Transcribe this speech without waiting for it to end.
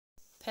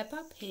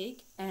Peppa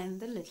Pig and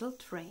the Little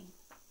Train.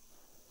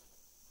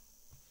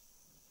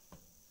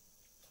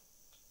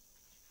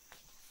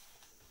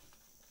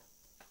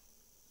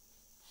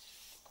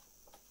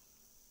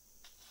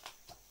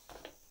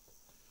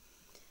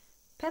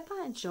 Peppa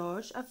and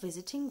George are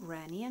visiting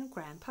Granny and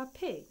Grandpa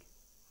Pig.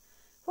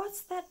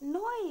 "What's that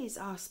noise?"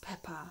 asked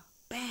Peppa.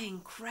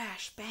 "Bang,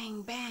 crash,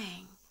 bang,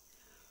 bang."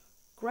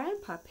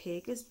 "Grandpa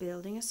Pig is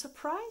building a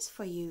surprise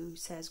for you,"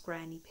 says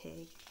Granny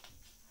Pig.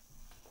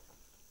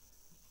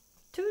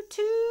 "Toot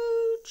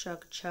toot,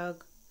 chug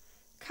chug."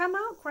 "Come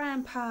out,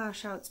 Grandpa,"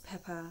 shouts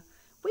Peppa.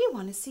 "We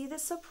want to see the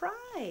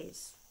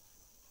surprise."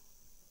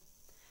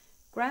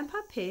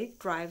 Grandpa Pig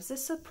drives the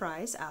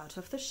surprise out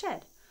of the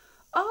shed.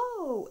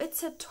 "Oh,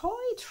 it's a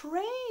toy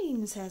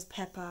train," says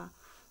Peppa.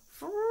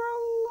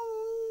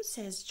 "Vroom,"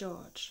 says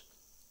George.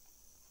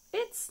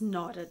 "It's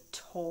not a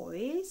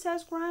toy,"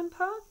 says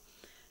Grandpa.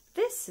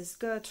 "This is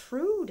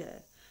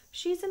Gertrude.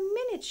 She's a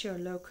miniature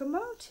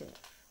locomotive."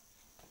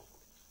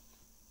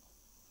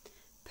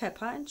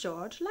 Peppa and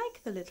George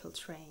like the little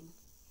train.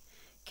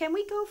 "Can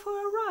we go for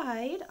a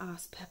ride?"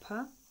 asked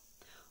Peppa.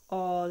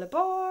 "All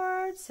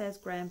aboard," says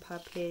Grandpa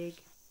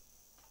Pig.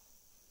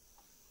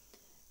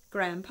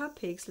 Grandpa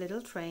Pig's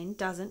little train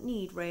doesn't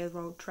need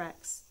railroad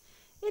tracks.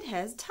 It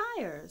has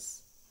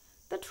tires.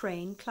 The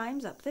train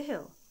climbs up the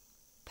hill.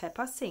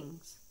 Peppa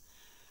sings.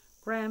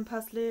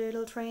 "Grandpa's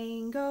little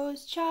train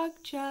goes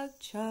chug, chug,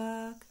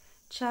 chug,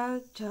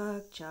 chug,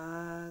 chug,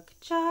 chug,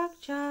 chug,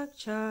 chug,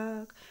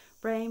 chug.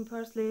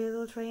 Grandpa's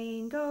little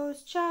train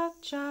goes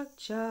chug, chug,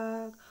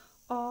 chug,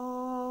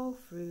 all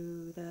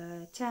through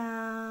the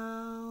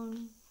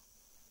town."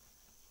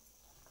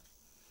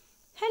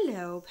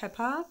 "Hello,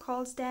 Peppa,"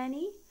 calls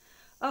Danny.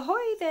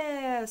 "Ahoy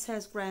there,"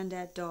 says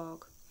Grandad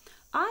Dog.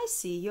 "I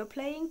see you're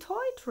playing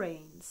toy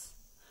trains."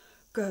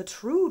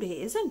 "Gertrude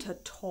isn't a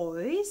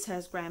toy,"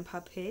 says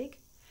Grandpa Pig.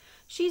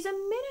 "She's a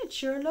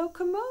miniature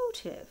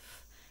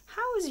locomotive.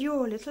 How is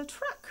your little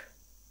truck?"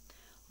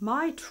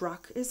 "My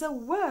truck is a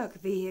work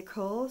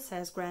vehicle,"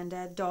 says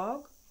Grandad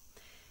Dog.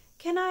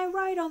 "Can I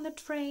ride on the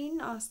train?"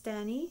 asked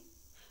Danny.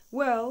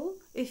 "Well,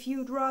 if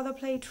you'd rather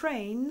play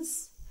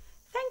trains."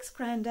 "Thanks,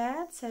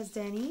 Grandad," says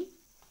Danny.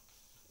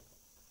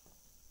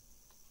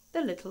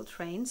 The little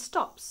train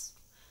stops.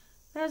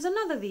 There's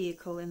another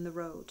vehicle in the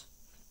road.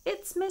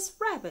 It's Miss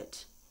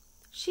Rabbit.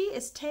 She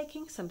is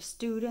taking some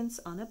students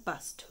on a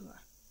bus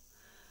tour.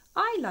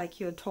 "I like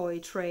your toy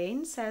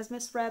train," says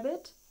Miss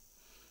Rabbit.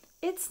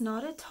 "It's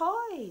not a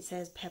toy,"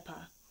 says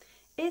Peppa.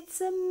 "It's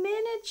a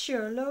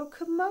miniature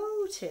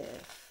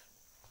locomotive."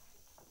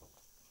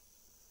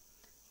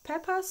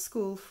 Peppa's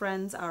school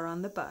friends are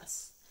on the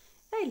bus.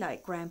 They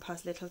like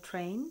Grandpa's little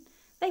train.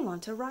 They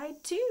want to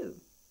ride too.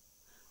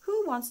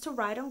 "Who wants to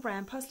ride on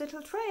Grandpa's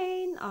little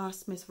train?"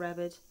 asks Miss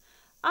Rabbit.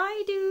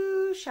 "I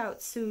do,"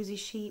 shouts Susie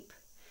Sheep.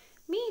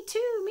 Me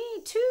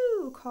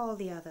too," call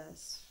the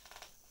others.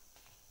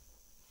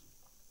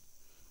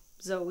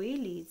 Zoe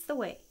leads the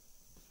way.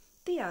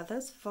 The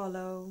others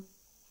follow.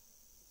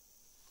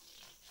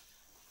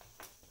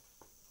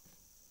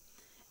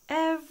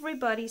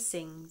 Everybody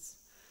sings.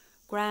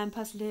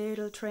 Grandpa's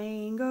little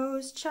train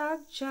goes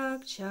chug,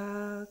 chug,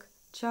 chug,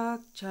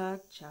 chug,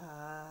 chug,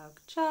 chug,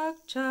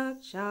 chug,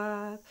 chug,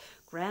 chug.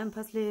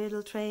 Grandpa's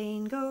little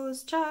train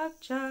goes chug,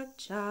 chug,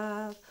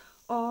 chug,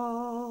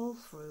 all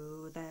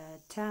through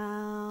the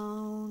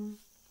town.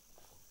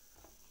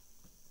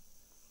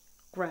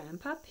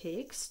 Grandpa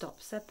Pig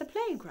stops at the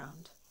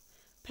playground.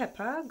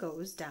 Peppa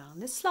goes down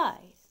the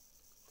slide.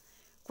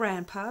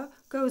 Grandpa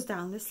goes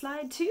down the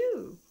slide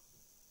too.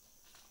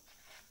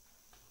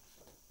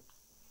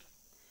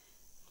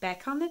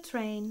 Back on the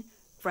train,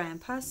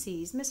 Grandpa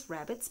sees Miss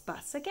Rabbit's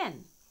bus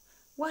again.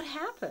 What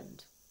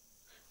happened?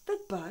 The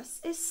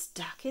bus is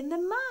stuck in the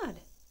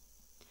mud.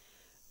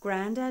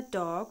 Grandad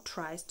Dog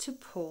tries to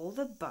pull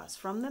the bus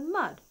from the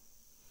mud.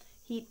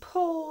 He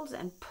pulls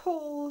and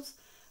pulls,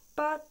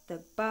 but the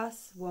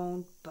bus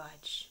won't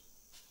budge.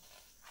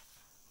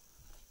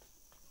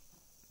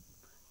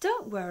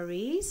 "Don't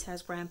worry,"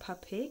 says Grandpa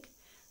Pig.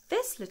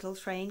 "This little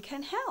train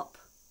can help."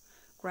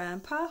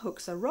 Grandpa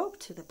hooks a rope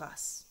to the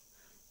bus.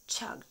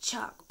 Chug,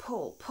 chug,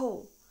 pull,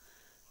 pull.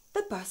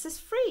 The bus is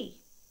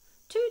free.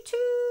 Toot,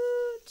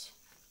 toot.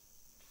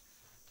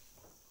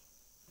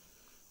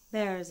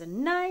 There's a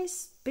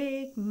nice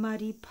big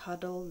muddy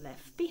puddle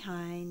left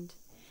behind.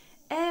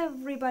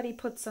 Everybody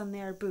puts on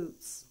their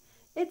boots.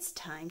 It's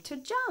time to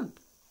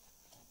jump.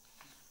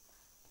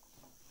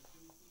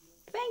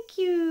 "Thank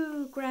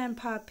you,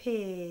 Grandpa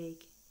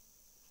Pig."